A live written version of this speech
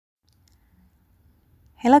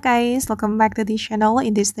Hello guys, welcome back to the channel.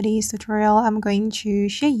 In this today's tutorial, I'm going to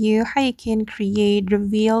show you how you can create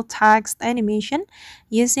reveal text animation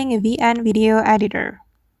using a VN video editor.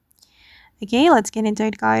 Okay, let's get into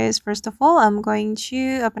it guys. First of all, I'm going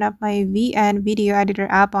to open up my VN video editor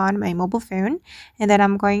app on my mobile phone, and then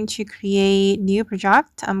I'm going to create new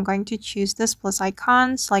project. I'm going to choose this plus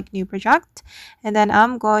icon, select new project, and then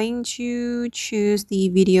I'm going to choose the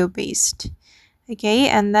video based. Okay,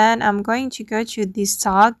 and then I'm going to go to the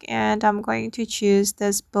stock and I'm going to choose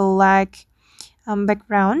this black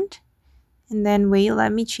background. And then wait,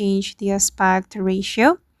 let me change the aspect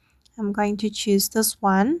ratio. I'm going to choose this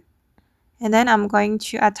one. And then I'm going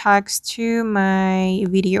to attach to my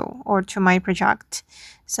video or to my project.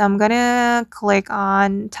 So I'm gonna click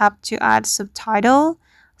on tap to add subtitle,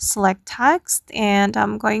 select text, and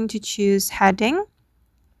I'm going to choose heading.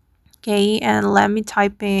 Okay, and let me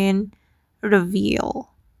type in reveal.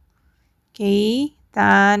 Okay,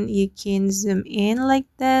 then you can zoom in like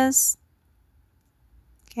this.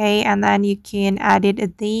 Okay, and then you can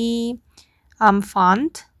edit the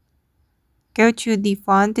font. Go to the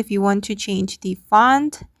font if you want to change the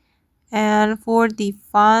font. And for the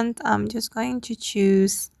font, I'm just going to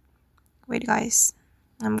choose, wait guys,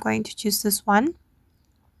 I'm going to choose this one.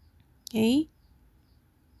 Okay.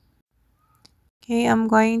 Okay, I'm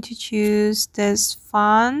going to choose this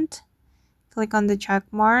font. Click on the check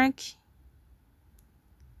mark.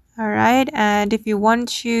 Alright, and if you want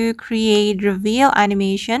to create reveal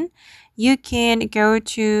animation, you can go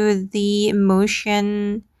to the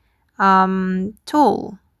motion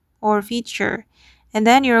tool or feature, and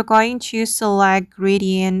then you're going to select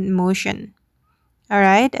gradient motion.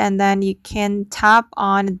 Alright, and then you can tap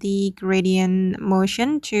on the gradient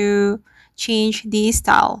motion to change the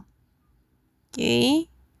style. Okay,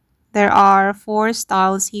 there are 4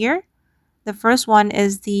 styles here. The first one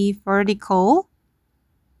is the vertical,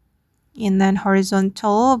 and then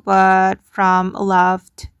horizontal, but from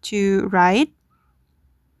left to right,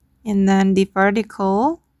 and then the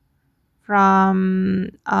vertical from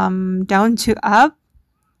down to up,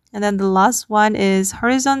 and then the last one is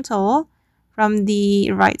horizontal from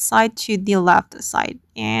the right side to the left side.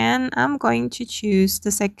 And I'm going to choose the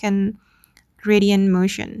second gradient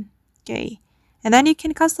motion. Okay, and then you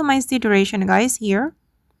can customize the duration guys here.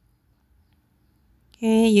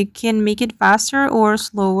 Okay, you can make it faster or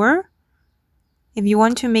slower. If you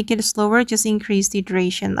want to make it slower, just increase the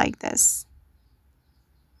duration like this.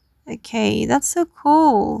 Okay, that's so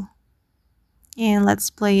cool. And let's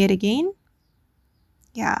play it again.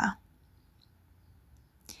 Yeah.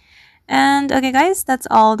 And okay guys, that's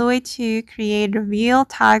all the way to create reveal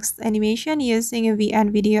text animation using a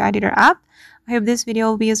VN video editor app. I hope this video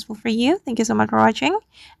will be useful for you. Thank you so much for watching.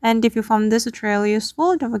 And if you found this tutorial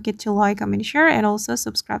useful, don't forget to like, comment, share, and also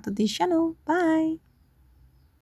subscribe to this channel. Bye!